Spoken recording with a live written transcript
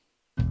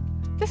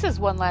This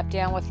is One Lap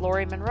Down with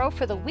Lori Munro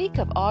for the week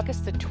of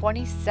August the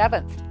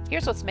 27th.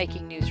 Here's what's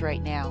making news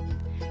right now.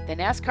 The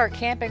NASCAR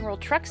Camping World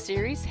Truck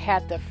Series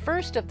had the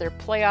first of their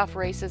playoff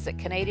races at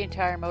Canadian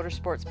Tire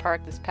Motorsports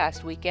Park this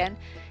past weekend,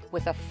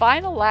 with a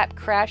final lap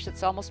crash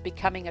that's almost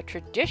becoming a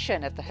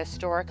tradition at the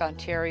historic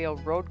Ontario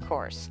road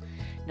course.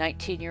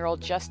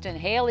 19-year-old Justin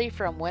Haley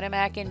from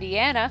Winnemac,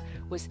 Indiana,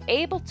 was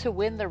able to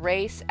win the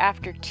race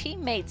after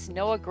teammates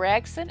Noah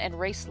Gragson and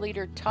race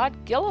leader Todd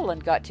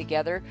Gilliland got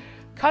together,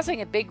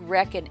 causing a big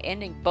wreck and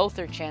ending both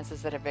their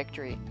chances at a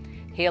victory.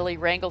 Haley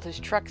wrangled his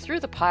truck through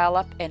the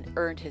pileup and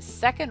earned his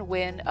second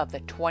win of the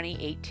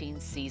 2018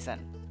 season.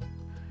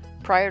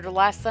 Prior to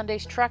last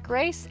Sunday's truck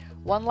race,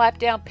 One Lap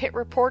Down pit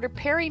reporter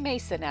Perry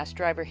Mason asked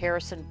driver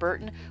Harrison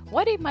Burton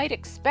what he might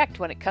expect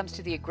when it comes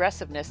to the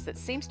aggressiveness that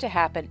seems to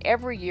happen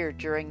every year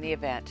during the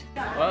event.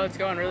 Well, it's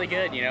going really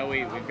good. You know,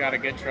 we've got a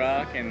good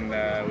truck, and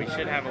we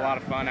should have a lot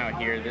of fun out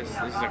here. This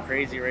is a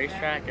crazy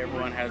racetrack.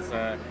 Everyone has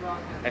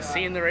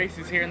seen the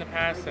races here in the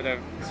past that have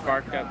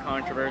sparked up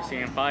controversy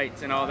and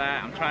fights and all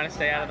that. I'm trying to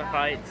stay out of the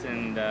fights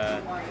and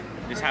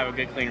just have a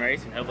good, clean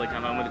race and hopefully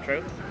come home with a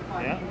trophy.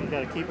 Yeah, you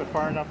got to keep it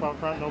far enough out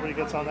front. Nobody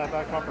gets on that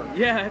back bumper.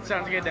 Yeah, that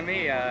sounds good to me.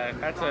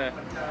 That's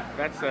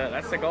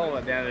the goal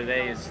at the end of the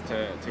day, is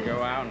to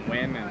go out and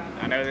win. And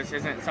I know this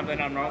isn't something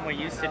I'm normally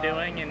used to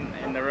doing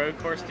in the road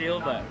course deal,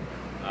 but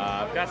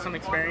I've got some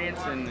experience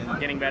and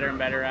getting better and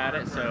better at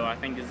it. So I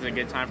think this is a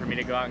good time for me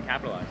to go out and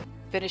capitalize.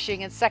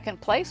 Finishing in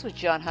second place was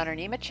John Hunter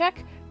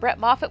Nemechek. Brett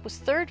Moffitt was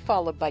third,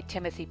 followed by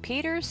Timothy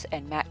Peters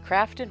and Matt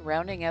Crafton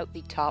rounding out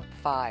the top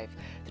five.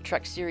 The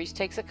Truck Series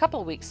takes a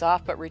couple weeks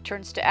off but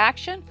returns to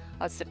action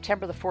on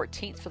September the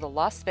 14th for the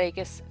Las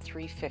Vegas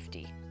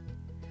 350.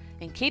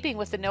 In keeping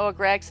with the Noah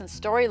Gragson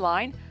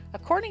storyline,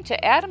 according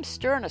to Adam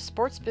Stern of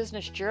Sports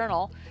Business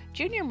Journal,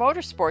 Junior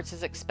Motorsports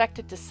is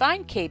expected to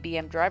sign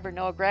KBM driver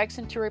Noah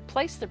Gragson to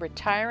replace the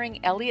retiring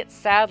Elliott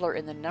Sadler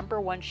in the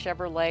number one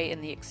Chevrolet in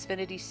the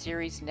Xfinity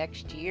Series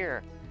next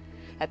year.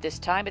 At this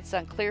time, it's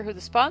unclear who the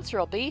sponsor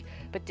will be,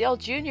 but Dale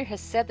Jr. has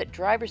said that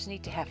drivers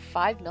need to have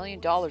 $5 million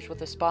worth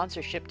of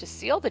sponsorship to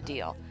seal the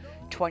deal.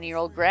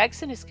 20-year-old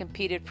Gragson has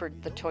competed for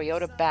the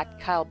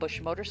Toyota-backed Kyle Busch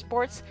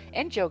Motorsports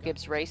and Joe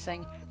Gibbs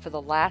Racing for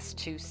the last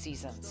 2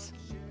 seasons.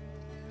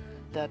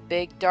 The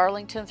big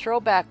Darlington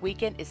Throwback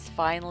Weekend is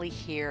finally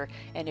here,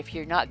 and if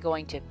you're not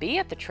going to be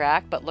at the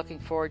track but looking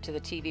forward to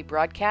the TV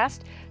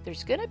broadcast,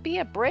 there's going to be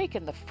a break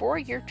in the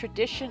 4-year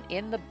tradition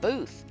in the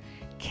booth.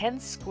 Ken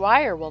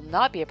Squire will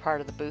not be a part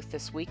of the booth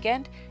this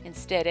weekend.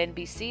 Instead,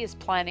 NBC is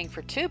planning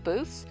for 2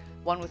 booths,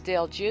 one with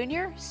Dale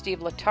Jr., Steve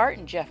Letarte,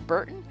 and Jeff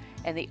Burton,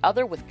 and the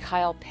other with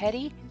Kyle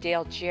Petty,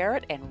 Dale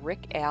Jarrett, and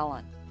Rick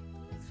Allen.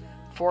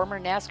 Former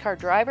NASCAR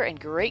driver and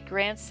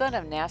great-grandson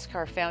of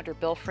NASCAR founder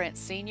Bill France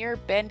Sr.,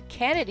 Ben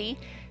Kennedy,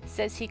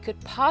 says he could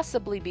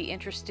possibly be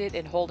interested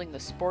in holding the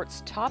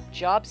sport's top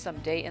job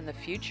someday in the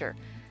future.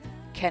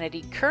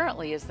 Kennedy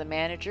currently is the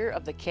manager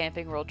of the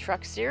Camping World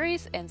Truck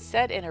Series and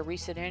said in a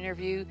recent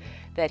interview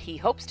that he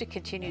hopes to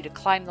continue to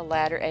climb the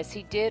ladder as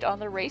he did on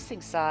the racing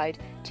side,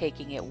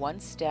 taking it one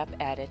step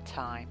at a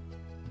time.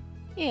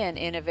 In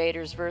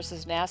Innovators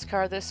versus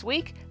NASCAR this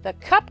week, the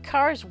Cup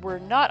cars were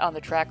not on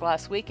the track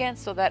last weekend,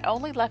 so that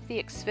only left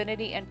the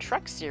Xfinity and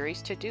Truck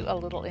Series to do a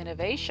little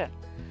innovation.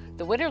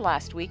 The winner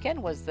last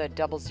weekend was the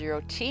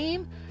 00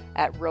 team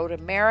at Road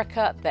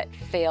America that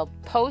failed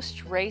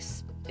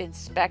post-race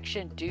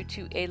inspection due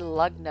to a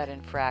lug nut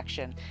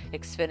infraction.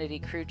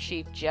 Xfinity crew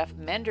chief Jeff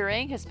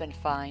Mendering has been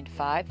fined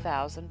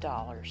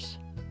 $5,000.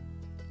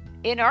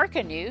 In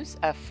ARCA news,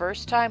 a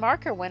first-time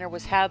ARCA winner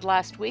was had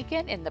last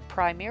weekend in the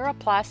Primera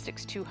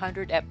Plastics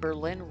 200 at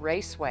Berlin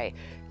Raceway.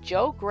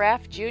 Joe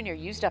Graff Jr.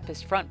 used up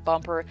his front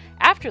bumper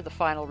after the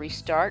final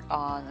restart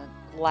on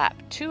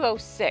lap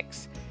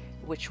 206,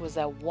 which was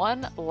a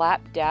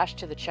 1-lap dash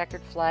to the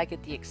checkered flag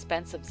at the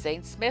expense of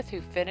Zane Smith, who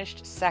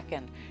finished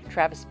second.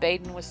 Travis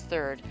Baden was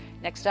third.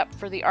 Next up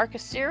for the ARCA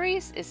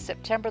Series is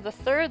September the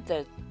 3rd,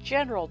 the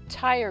General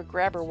Tire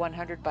Grabber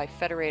 100 by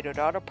Federated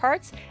Auto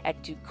Parts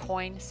at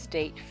DuQuoin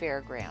State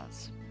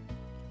Fairgrounds.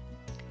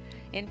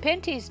 In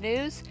Pinty's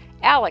news,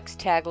 Alex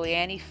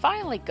Tagliani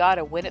finally got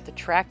a win at the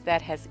track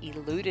that has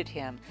eluded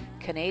him,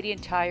 Canadian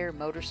Tire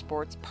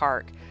Motorsports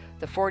Park.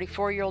 The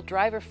 44-year-old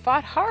driver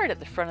fought hard at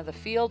the front of the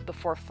field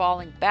before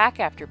falling back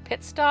after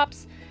pit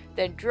stops,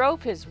 then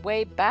drove his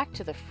way back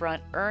to the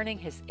front, earning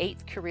his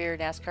 8th career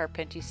NASCAR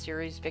Pinty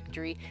Series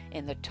victory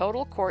in the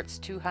Total Courts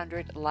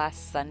 200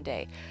 last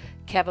Sunday.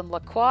 Kevin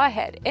Lacroix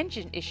had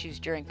engine issues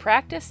during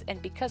practice, and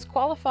because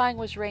qualifying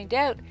was rained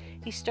out,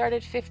 he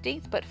started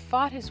 15th but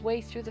fought his way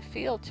through the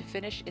field to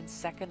finish in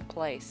second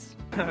place.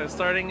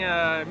 Starting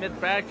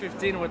mid-pack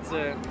 15 with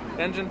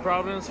engine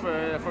problems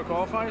for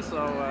qualifying,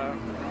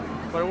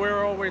 but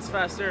we're always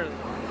faster.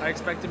 I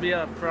expect to be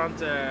up front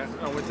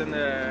within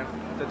the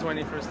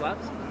 21st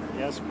laps.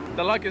 Yes.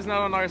 The luck is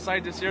not on our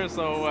side this year,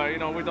 so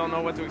we don't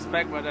know what to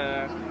expect, but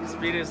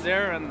speed is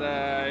there, and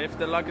if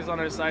the luck is on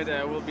our side,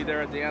 we'll be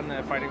there at the end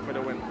fighting for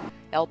the win.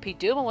 LP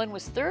Dumoulin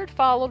was third,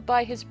 followed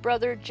by his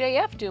brother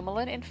JF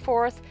Dumoulin in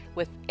fourth,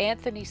 with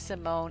Anthony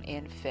Simone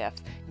in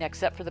fifth.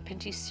 Next up for the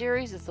Pinty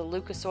Series is the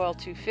Lucas Oil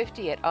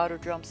 250 at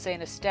Autodrome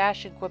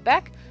Saint-Eustache in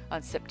Quebec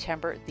on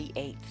September the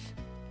 8th.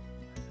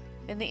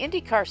 In the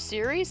IndyCar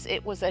Series,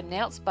 it was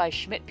announced by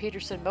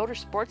Schmidt-Peterson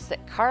Motorsports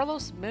that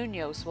Carlos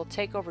Munoz will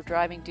take over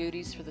driving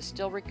duties for the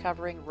still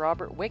recovering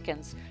Robert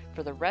Wickens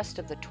for the rest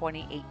of the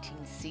 2018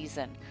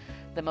 season.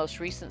 The most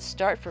recent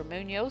start for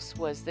Munoz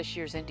was this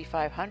year's Indy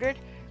 500,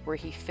 where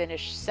he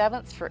finished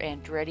 7th for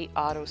Andretti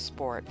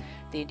Autosport.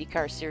 The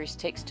IndyCar Series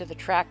takes to the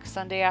track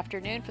Sunday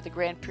afternoon for the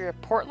Grand Prix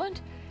of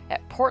Portland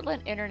at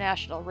Portland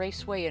International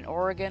Raceway in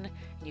Oregon,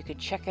 and you can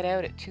check it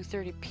out at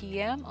 2:30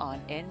 p.m.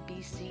 on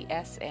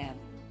NBCSN.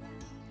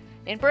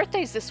 In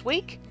birthdays this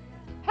week,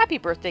 happy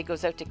birthday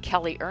goes out to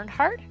Kelly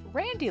Earnhardt,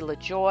 Randy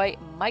LaJoy,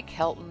 Mike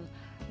Helton,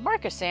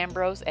 Marcus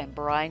Ambrose, and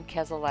Brian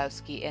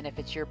Keselowski. And if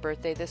it's your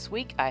birthday this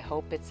week, I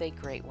hope it's a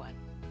great one.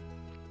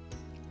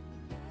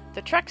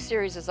 The Truck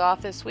Series is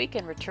off this week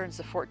and returns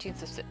the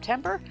 14th of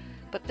September,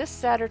 but this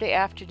Saturday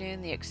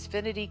afternoon, the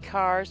Xfinity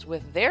cars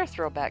with their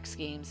throwback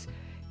schemes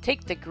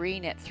take the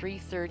green at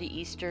 3:30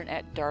 Eastern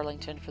at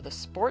Darlington for the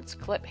Sports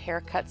Clip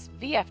Haircuts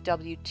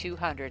VFW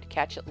 200.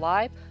 Catch it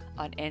live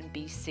on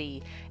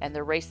NBC. And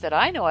the race that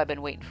I know I've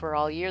been waiting for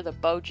all year, the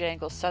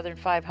Bojangles Southern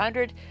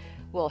 500,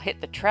 will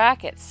hit the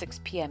track at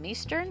 6 p.m.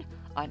 Eastern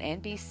on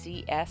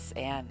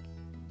NBCSN.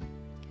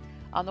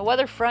 On the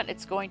weather front,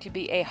 it's going to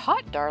be a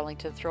hot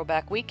Darlington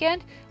throwback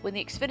weekend. When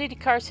the Xfinity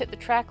cars hit the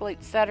track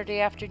late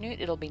Saturday afternoon,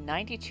 it'll be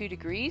 92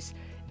 degrees,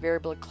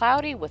 variably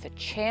cloudy with a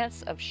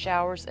chance of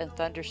showers and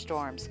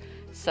thunderstorms.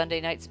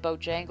 Sunday night's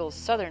Bojangles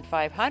Southern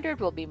 500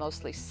 will be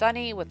mostly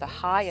sunny with a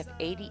high of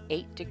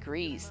 88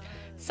 degrees.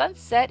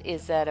 Sunset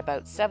is at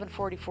about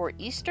 7:44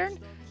 Eastern,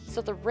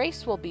 so the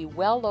race will be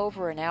well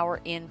over an hour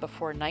in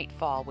before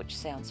nightfall, which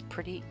sounds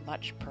pretty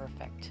much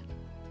perfect.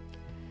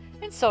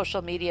 In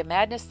social media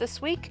madness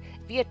this week,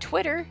 via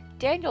Twitter,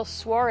 Daniel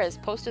Suarez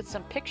posted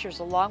some pictures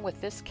along with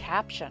this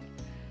caption: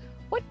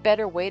 "What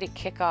better way to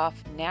kick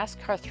off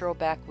NASCAR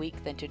Throwback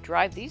Week than to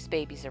drive these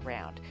babies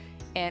around?"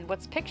 And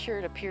what's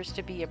pictured appears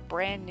to be a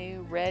brand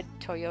new red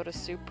Toyota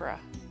Supra.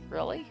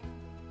 Really?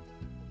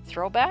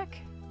 Throwback?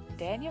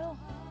 Daniel?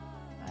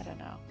 I don't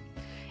know.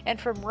 And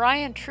from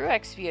Ryan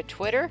Truex via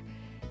Twitter,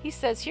 he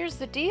says, "Here's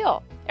the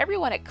deal.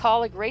 Everyone at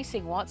Colleague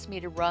Racing wants me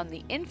to run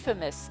the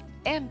infamous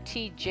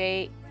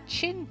MTJ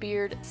Chin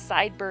Beard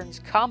Sideburns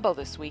combo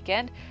this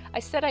weekend. I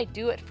said I'd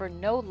do it for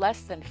no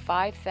less than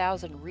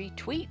 5,000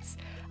 retweets.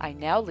 I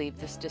now leave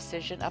this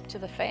decision up to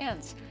the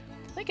fans."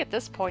 I think at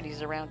this point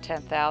he's around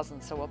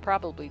 10,000, so we'll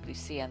probably be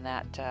seeing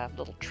that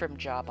little trim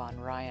job on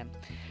Ryan.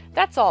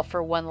 That's all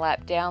for One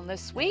Lap Down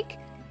this week.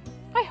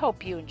 I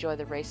hope you enjoy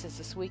the races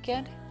this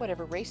weekend,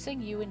 whatever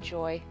racing you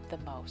enjoy the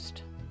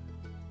most.